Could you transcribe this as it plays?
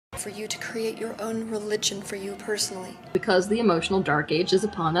For you to create your own religion for you personally. Because the emotional dark age is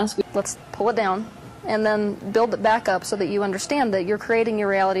upon us, let's pull it down and then build it back up so that you understand that you're creating your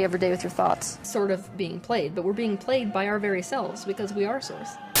reality every day with your thoughts. Sort of being played, but we're being played by our very selves because we are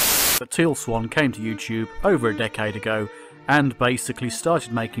Source. But Teal Swan came to YouTube over a decade ago and basically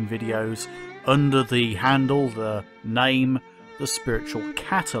started making videos under the handle, the name, the Spiritual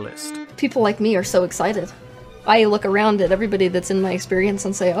Catalyst. People like me are so excited. I look around at everybody that's in my experience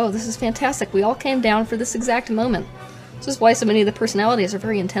and say, oh, this is fantastic. We all came down for this exact moment. This is why so many of the personalities are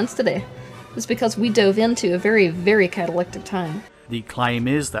very intense today. It's because we dove into a very, very catalytic time. The claim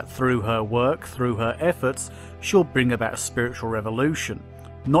is that through her work, through her efforts, she'll bring about a spiritual revolution.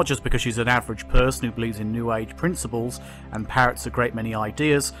 Not just because she's an average person who believes in New Age principles and parrots a great many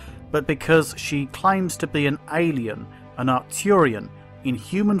ideas, but because she claims to be an alien, an Arcturian, in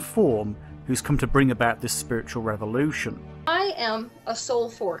human form, who's come to bring about this spiritual revolution. I am a soul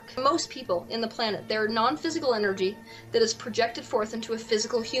fork. Most people in the planet, they're non-physical energy that is projected forth into a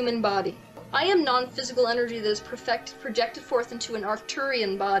physical human body. I am non-physical energy that is projected forth into an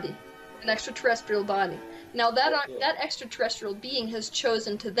Arcturian body, an extraterrestrial body. Now that extraterrestrial being has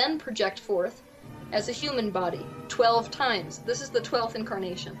chosen to then project forth as a human body 12 times. This is the 12th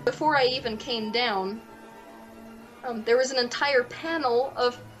incarnation. Before I even came down, there was an entire panel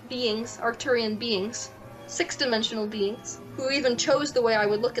of beings, Arcturian beings, 6-dimensional beings, who even chose the way I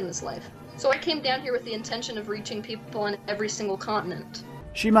would look in this life. So I came down here with the intention of reaching people on every single continent.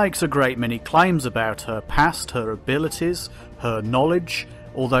 She makes a great many claims about her past, her abilities, her knowledge,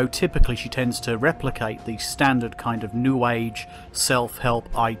 although typically she tends to replicate the standard kind of New Age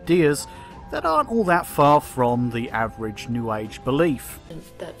self-help ideas that aren't all that far from the average New Age belief.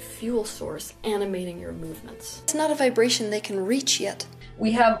 That fuel source animating your movements. It's not a vibration they can reach yet.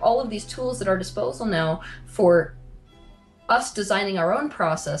 We have all of these tools at our disposal now for us designing our own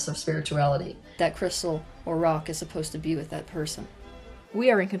process of spirituality. That crystal or rock is supposed to be with that person. We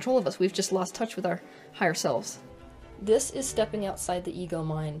are in control of us. We've just lost touch with our higher selves. This is stepping outside the ego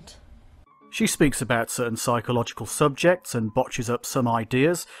mind. She speaks about certain psychological subjects and botches up some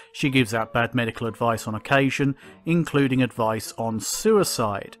ideas. She gives out bad medical advice on occasion, including advice on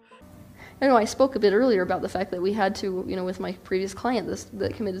suicide. I know I spoke a bit earlier about the fact that we had to, with my previous client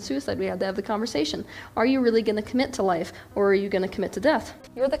that committed suicide, we had to have the conversation. Are you really going to commit to life, or are you going to commit to death?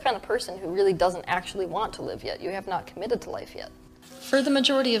 You're the kind of person who really doesn't actually want to live yet. You have not committed to life yet. For the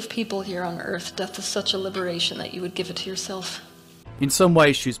majority of people here on Earth, death is such a liberation that you would give it to yourself. In some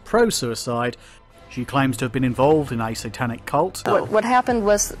ways she's pro-suicide. She claims to have been involved in a satanic cult. What happened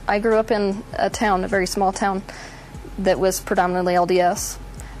was I grew up in a town, a very small town, that was predominantly LDS.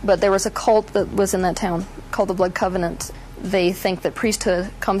 But there was a cult that was in that town called the Blood Covenant. They think that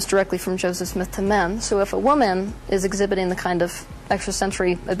priesthood comes directly from Joseph Smith to men. So if a woman is exhibiting the kind of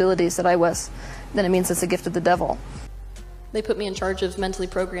extrasensory abilities that I was, then it means it's a gift of the devil. They put me in charge of mentally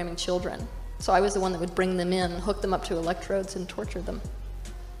programming children. So I was the one that would bring them in, hook them up to electrodes, and torture them.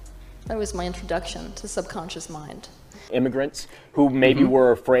 That was my introduction to subconscious mind. Immigrants who maybe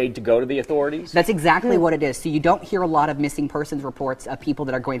were afraid to go to the authorities? That's exactly what it is. So you don't hear a lot of missing persons reports of people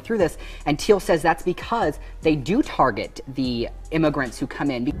that are going through this, and Teal says that's because they do target the immigrants who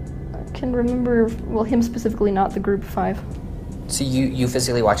come in. I can remember, well, him specifically, not the group 5. So you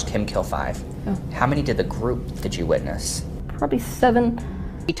physically watched him kill 5? Yeah. How many did you witness? Probably 7.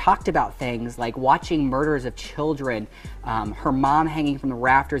 He talked about things like watching murders of children, her mom hanging from the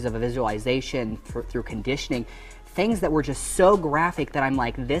rafters of a visualization through conditioning, things that were just so graphic that I'm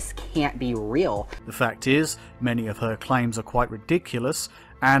like, this can't be real. The fact is, many of her claims are quite ridiculous,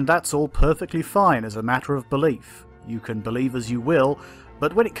 and that's all perfectly fine as a matter of belief. You can believe as you will,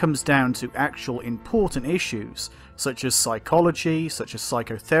 but when it comes down to actual important issues, such as psychology, such as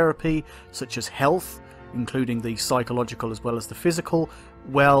psychotherapy, such as health, including the psychological as well as the physical,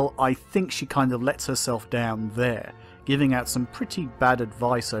 well, I think she kind of lets herself down there, giving out some pretty bad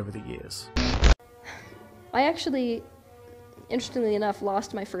advice over the years. I actually, interestingly enough,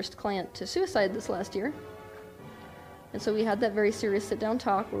 lost my first client to suicide this last year. And so we had that very serious sit-down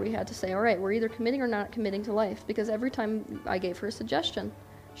talk where we had to say, all right, we're either committing or not committing to life, because every time I gave her a suggestion,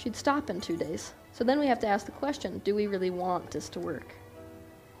 she'd stop in 2 days. So then we have to ask the question, do we really want this to work?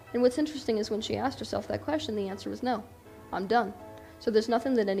 And what's interesting is when she asked herself that question, the answer was no, I'm done. So there's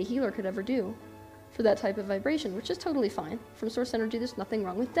nothing that any healer could ever do for that type of vibration, which is totally fine. From source energy, there's nothing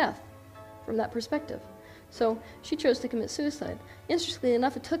wrong with death from that perspective. So she chose to commit suicide. Interestingly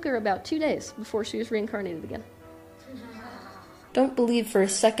enough, it took her about 2 days before she was reincarnated again. Don't believe for a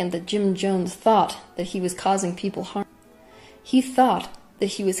second that Jim Jones thought that he was causing people harm. He thought that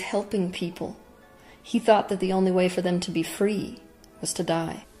he was helping people. He thought that the only way for them to be free was to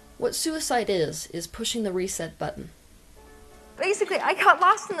die. What suicide is pushing the reset button. Basically, I got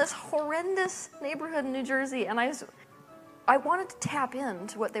lost in this horrendous neighborhood in New Jersey, and I wanted to tap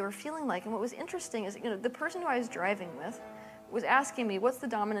into what they were feeling like. And what was interesting is, the person who I was driving with was asking me, what's the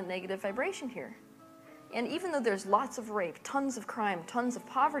dominant negative vibration here? And even though there's lots of rape, tons of crime, tons of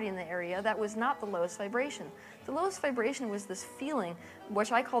poverty in the area, that was not the lowest vibration. The lowest vibration was this feeling,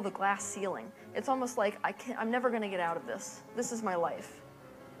 which I call the glass ceiling. It's almost like I'm never going to get out of this. This is my life.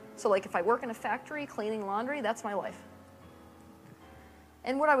 So like if I work in a factory cleaning laundry, that's my life.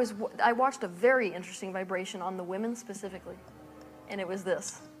 And I watched a very interesting vibration on the women specifically, and it was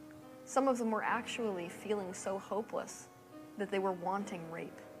this. Some of them were actually feeling so hopeless that they were wanting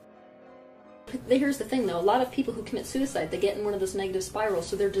rape. Here's the thing though, a lot of people who commit suicide, they get in one of those negative spirals,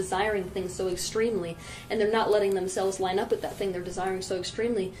 so they're desiring things so extremely, and they're not letting themselves line up with that thing they're desiring so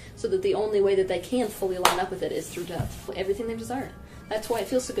extremely, so that the only way that they can fully line up with it is through death. Everything they've desired. That's why it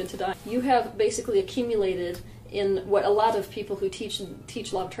feels so good to die. You have basically accumulated in what a lot of people who teach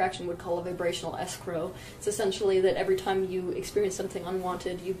law of attraction would call a vibrational escrow. It's essentially that every time you experience something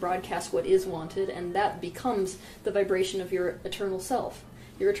unwanted, you broadcast what is wanted, and that becomes the vibration of your eternal self.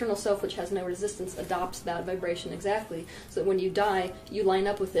 Your eternal self, which has no resistance, adopts that vibration exactly, so that when you die, you line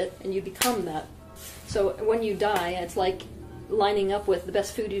up with it, and you become that. So when you die, it's like lining up with the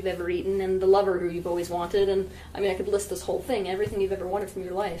best food you've ever eaten, and the lover who you've always wanted, and I mean, I could list this whole thing, everything you've ever wanted from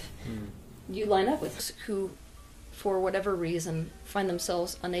your life, you line up with. Who, for whatever reason, find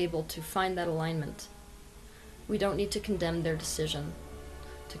themselves unable to find that alignment. We don't need to condemn their decision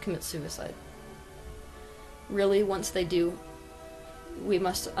to commit suicide. Really, once they do, we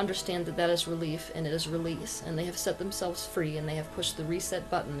must understand that that is relief and it is release, and they have set themselves free, and they have pushed the reset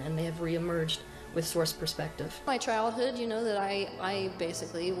button, and they have re-emerged with source perspective. My childhood, that I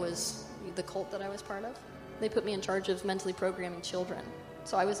basically was the cult that I was part of. They put me in charge of mentally programming children,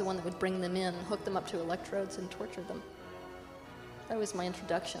 so I was the one that would bring them in, hook them up to electrodes, and torture them. That was my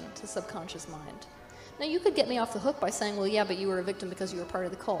introduction to subconscious mind. Now you could get me off the hook by saying, well, yeah, but you were a victim because you were part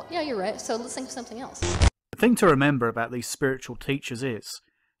of the cult. Yeah, you're right, so let's think of something else. The thing to remember about these spiritual teachers is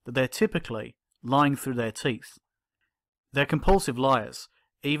that they're typically lying through their teeth. They're compulsive liars,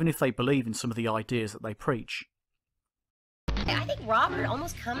 even if they believe in some of the ideas that they preach. I think Robert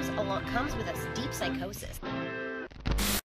almost comes with a deep psychosis.